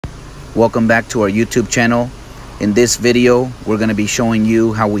Welcome back to our YouTube channel. In this video, we're going to be showing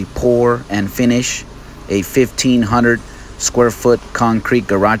you how we pour and finish a 1,500 square foot concrete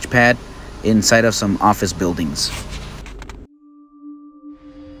garage pad inside of some office buildings.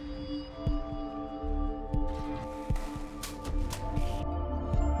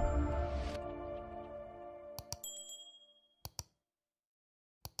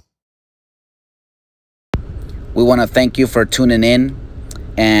 We want to thank you for tuning in,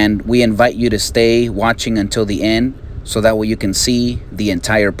 and we invite you to stay watching until the end so that way you can see the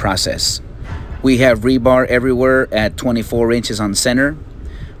entire process. We have rebar everywhere at 24 inches on center.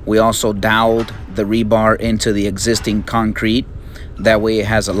 We also doweled the rebar into the existing concrete. That way it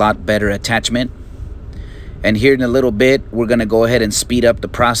has a lot better attachment. And here in a little bit, we're going to go ahead and speed up the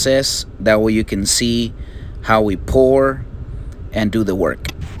process. That way you can see how we pour and do the work.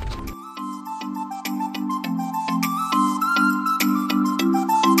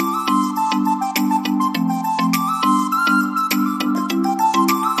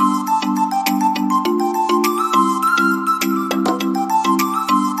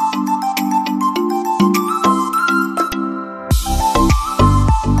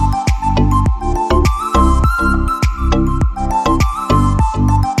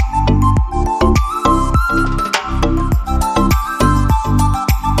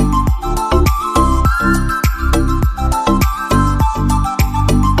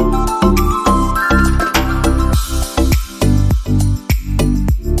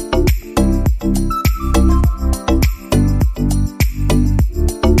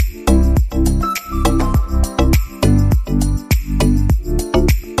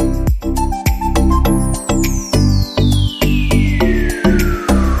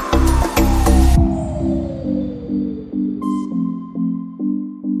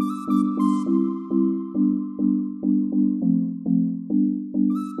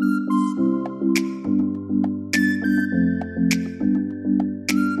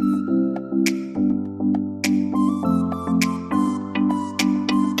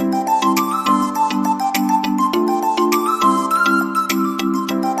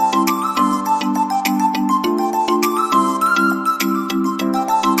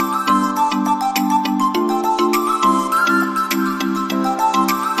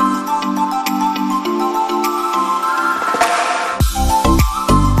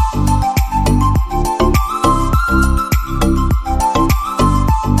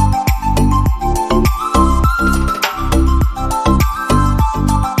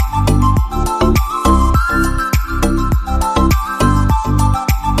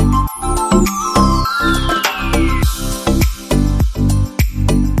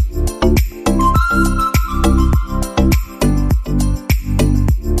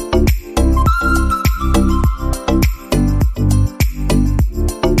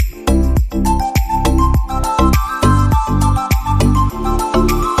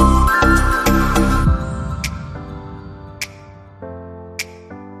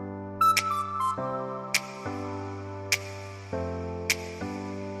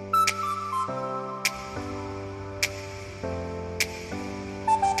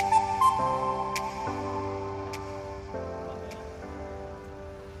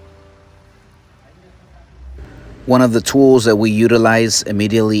 One of the tools that we utilize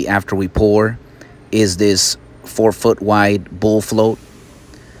immediately after we pour is this 4-foot wide bull float.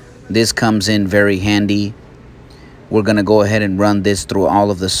 This comes in very handy. We're going to go ahead and run this through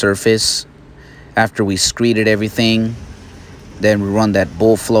all of the surface. After we screeded everything, then we run that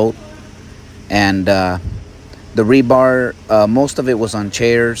bull float. And the rebar, most of it was on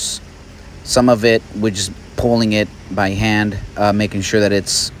chairs. Some of it, we're just pulling it by hand, making sure that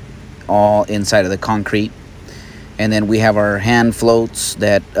it's all inside of the concrete. And then we have our hand floats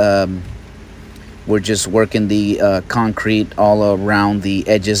that we're just working the concrete all around the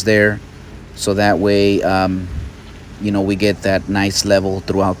edges there. So that way, you know, we get that nice level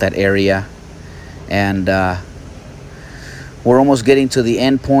throughout that area. And we're almost getting to the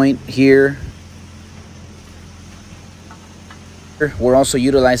end point here. We're also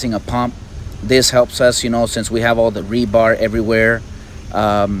utilizing a pump. This helps us, you know, since we have all the rebar everywhere,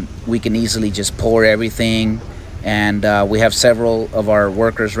 we can easily just pour everything. And we have several of our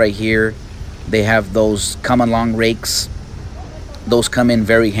workers right here. They have those come-along rakes. Those come in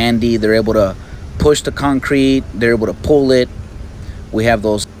very handy. They're able to push the concrete. They're able to pull it. We have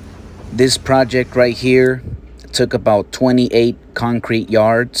those. This project right here took about 28 concrete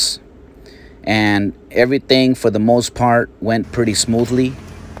yards. And everything, for the most part, went pretty smoothly.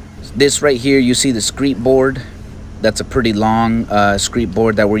 This right here, you see the screed board. That's a pretty long screed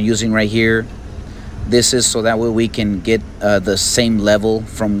board that we're using right here. This is so that way we can get the same level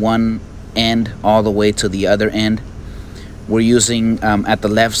from one end all the way to the other end. We're using at the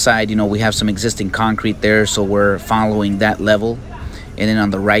left side, we have some existing concrete there, so we're following that level. And then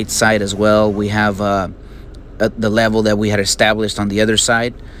on the right side as well, we have the level that we had established on the other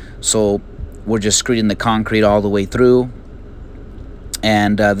side. So we're just screeding the concrete all the way through.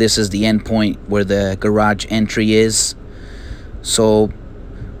 And this is the end point where the garage entry is. So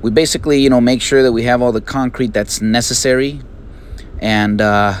we basically, make sure that we have all the concrete that's necessary. And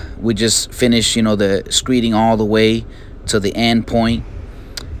we just finish, the screeding all the way to the end point.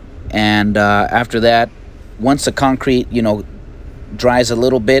 And after that, once the concrete, dries a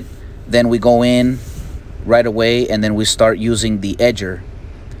little bit, then we go in right away and then we start using the edger.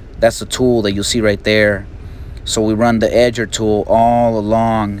 That's the tool that you see right there. So we run the edger tool all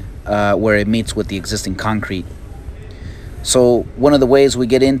along where it meets with the existing concrete. So one of the ways we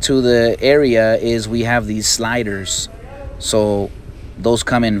get into the area is we have these sliders. So those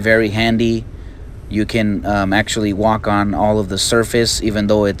come in very handy. You can actually walk on all of the surface even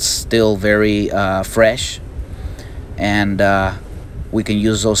though it's still very fresh. And we can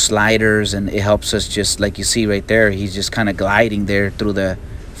use those sliders, and it helps us, just like you see right there, he's just kind of gliding there through the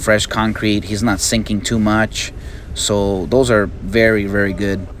fresh concrete. He's not sinking too much. So those are very, very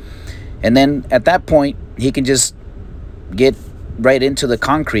good. And then at that point, he can just get right into the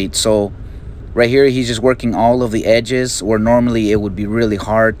concrete. So right here, he's just working all of the edges where normally it would be really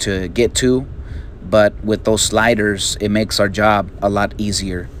hard to get to. But with those sliders, it makes our job a lot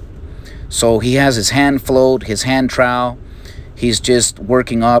easier. So he has his hand float, his hand trowel. He's just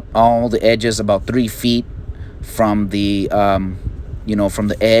working up all the edges about 3 feet from the, from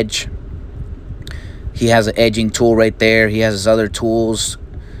the edge. He has an edging tool right there. He has his other tools,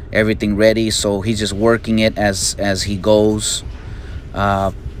 everything ready. So he's just working it as he goes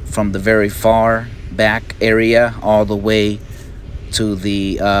from the very far back area all the way to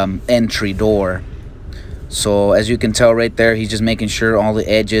the entry door. So as you can tell right there, he's just making sure all the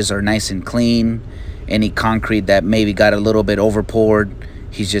edges are nice and clean. Any concrete that maybe got a little bit over poured,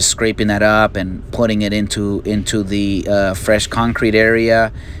 he's just scraping that up and putting it into the fresh concrete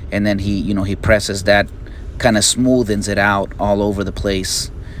area. And then he presses that, kind of smoothens it out all over the place.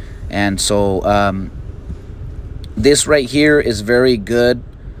 And so this right here is very good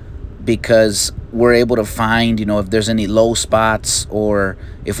because we're able to find, if there's any low spots or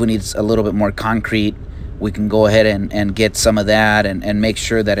if we need a little bit more concrete, we can go ahead and get some of that and make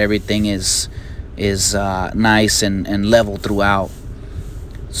sure that everything is nice and level throughout.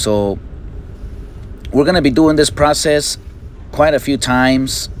 So we're going to be doing this process quite a few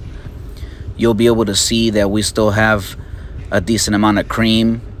times. You'll be able to see that we still have a decent amount of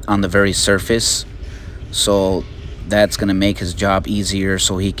cream on the very surface. So that's going to make his job easier,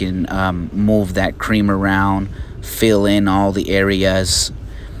 so he can move that cream around, fill in all the areas.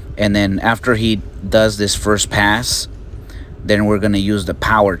 And then after he does this first pass, then we're going to use the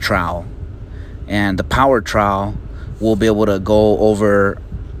power trowel. And the power trowel will be able to go over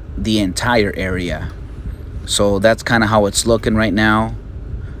the entire area. So that's kind of how it's looking right now.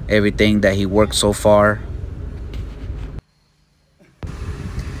 Everything that he worked so far.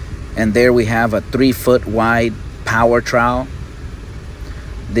 And there we have a 3-foot wide power trowel.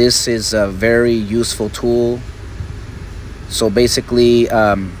 This is a very useful tool. So basically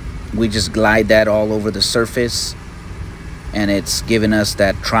we just glide that all over the surface, and it's giving us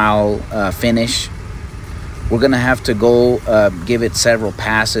that trowel finish. We're gonna have to go give it several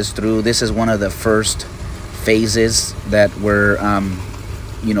passes through. This is one of the first phases that we're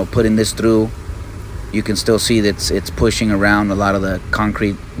putting this through. You can still see that it's pushing around a lot of the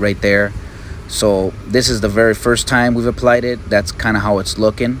concrete right there. So this is the very first time we've applied it. That's kind of how it's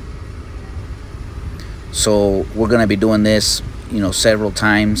looking. So we're gonna be doing this several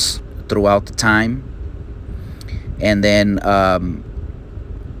times throughout the time. And then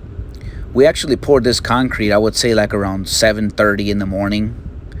we actually poured this concrete, I would say like around 7:30 in the morning.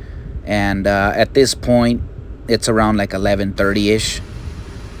 And at this point, it's around like 11:30-ish.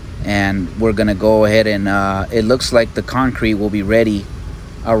 And we're gonna go ahead and it looks like the concrete will be ready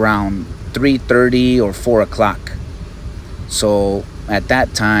around 3:30 or 4 o'clock. So at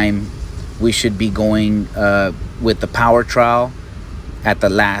that time, we should be going with the power trowel at the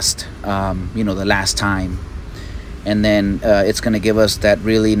last, the last time. And then it's going to give us that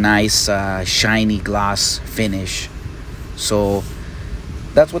really nice shiny gloss finish. So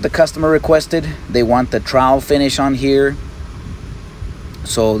that's what the customer requested. They want the trowel finish on here.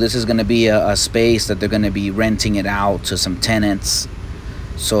 So this is going to be a space that they're going to be renting it out to some tenants.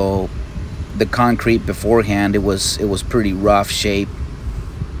 So the concrete beforehand, it was pretty rough shape.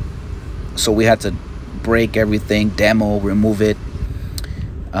 So we had to break everything, demo, remove it,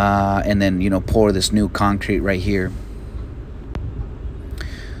 and then, you know, pour this new concrete right here.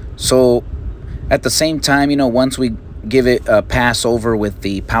 So at the same time, you know, once we give it a pass over with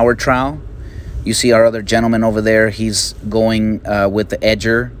the power trowel, you see our other gentleman over there, he's going with the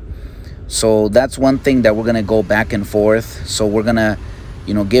edger. So that's one thing that we're gonna go back and forth. So we're gonna,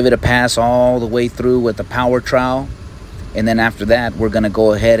 you know, give it a pass all the way through with the power trowel, and then after that we're gonna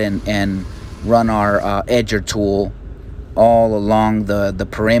go ahead and run our edger tool all along the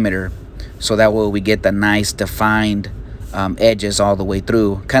perimeter, so that way we get the nice defined edges all the way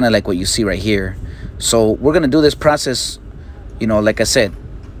through, kind of like what you see right here. So we're gonna do this process, you know, like I said,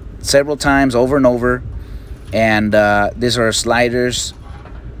 several times over and over. And these are sliders.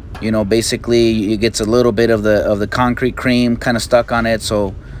 You know, basically it gets a little bit of the concrete cream kind of stuck on it,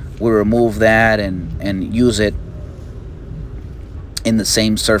 so we remove that and use it in the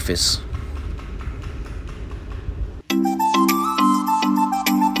same surface.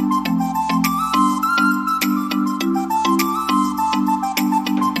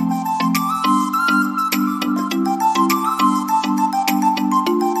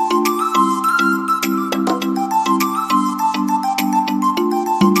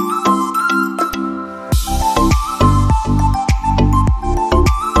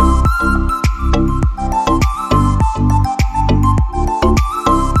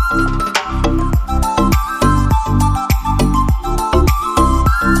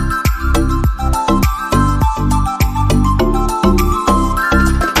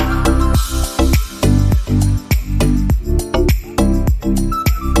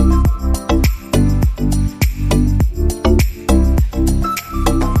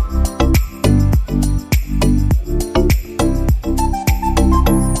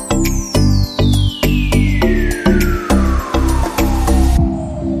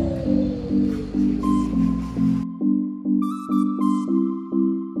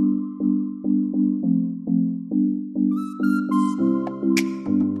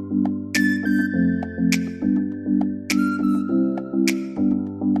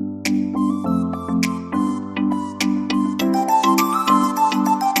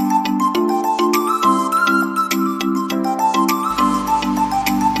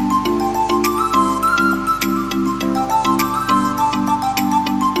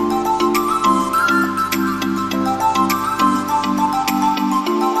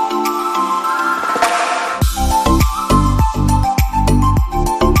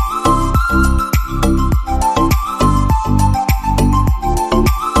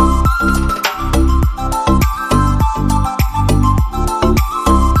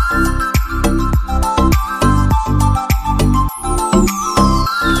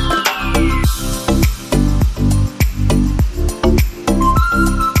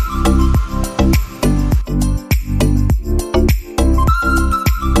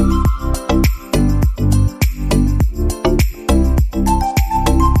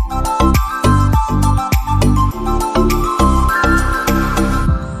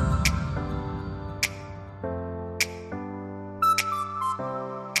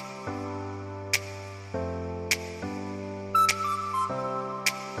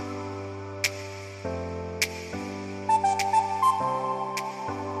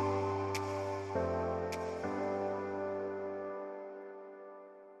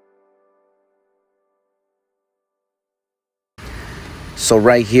 So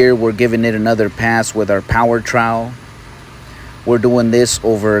right here, we're giving it another pass with our power trowel. We're doing this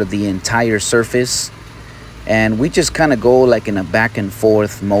over the entire surface, and we just kind of go like in a back and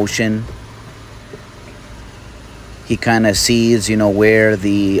forth motion. He kind of sees, you know, where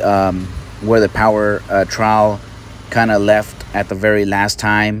the power trowel kind of left at the very last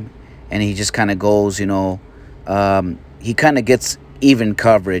time, and he just kind of goes, you know, he kind of gets even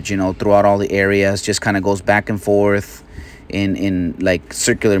coverage, you know, throughout all the areas. Just kind of goes back and forth in like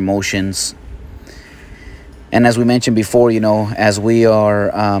circular motions. And as we mentioned before, you know, as we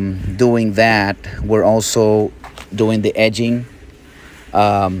are doing that, we're also doing the edging.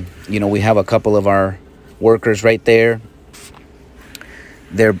 You know, we have a couple of our workers right there.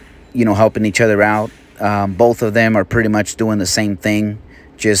 They're, you know, helping each other out. Both of them are pretty much doing the same thing,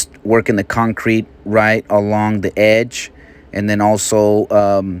 just working the concrete right along the edge, and then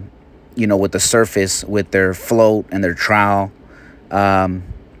also you know, with the surface, with their float and their trowel,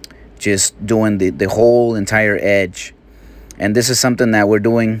 just doing the whole entire edge. And this is something that we're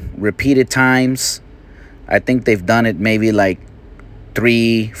doing repeated times. I think they've done it maybe like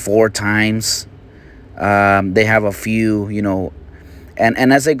 3-4 times. They have a few, you know,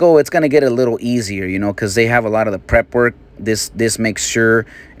 and as they go, it's going to get a little easier, you know, because they have a lot of the prep work. This makes sure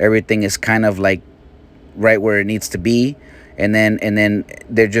everything is kind of like right where it needs to be, and then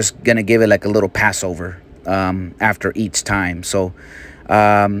they're just gonna give it like a little passover after each time. So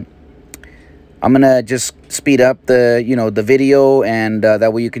I'm gonna just speed up the the video, and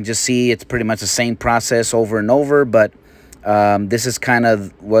that way you can just see it's pretty much the same process over and over. But this is kind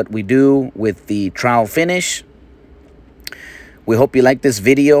of what we do with the trowel finish. We hope you like this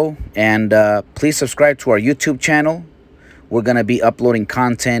video, and please subscribe to our YouTube channel. We're gonna be uploading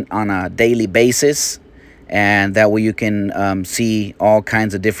content on a daily basis, and that way you can see all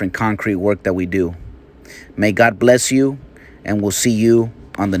kinds of different concrete work that we do. May God bless you, and we'll see you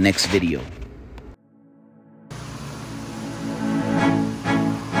on the next video.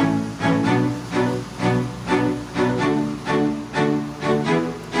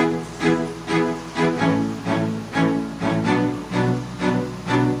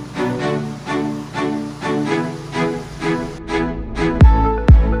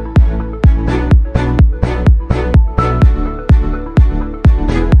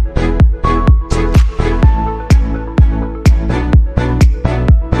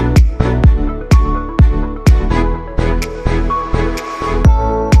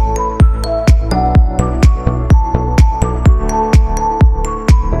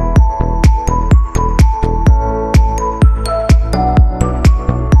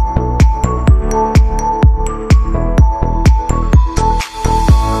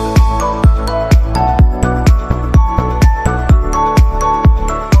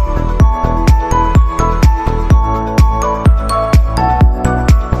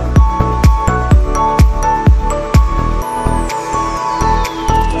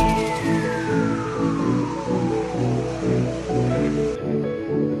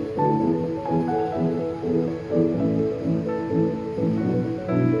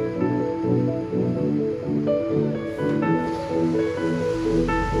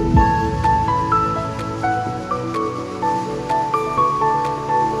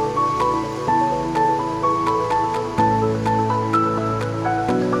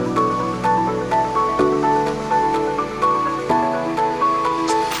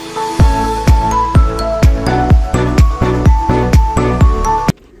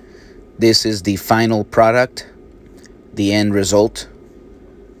 This is the final product, the end result,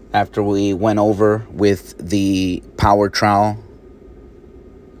 after we went over with the power trowel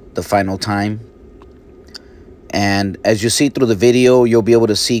the final time. And as you see through the video, you'll be able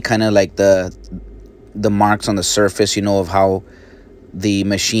to see kind of like the marks on the surface, of how the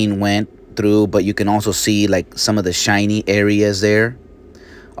machine went through, but you can also see like some of the shiny areas there.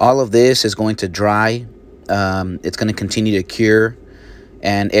 All of this is going to dry. It's going to continue to cure.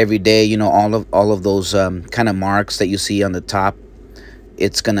 And every day, all of those kind of marks that you see on the top,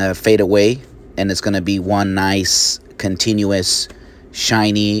 it's going to fade away. And it's going to be one nice, continuous,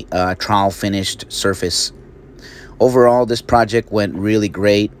 shiny, trowel finished surface. Overall, this project went really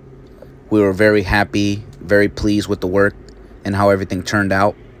great. We were very happy, very pleased with the work and how everything turned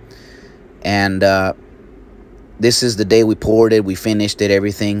out. And this is the day we poured it. We finished it,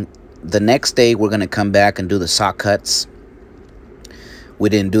 everything. The next day, we're going to come back and do the saw cuts. We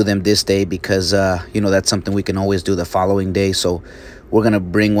didn't do them this day because, that's something we can always do the following day. So we're going to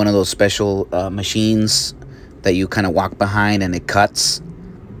bring one of those special machines that you kind of walk behind and it cuts.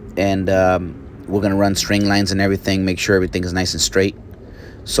 And we're going to run string lines and everything, make sure everything is nice and straight.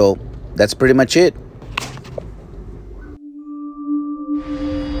 So that's pretty much it.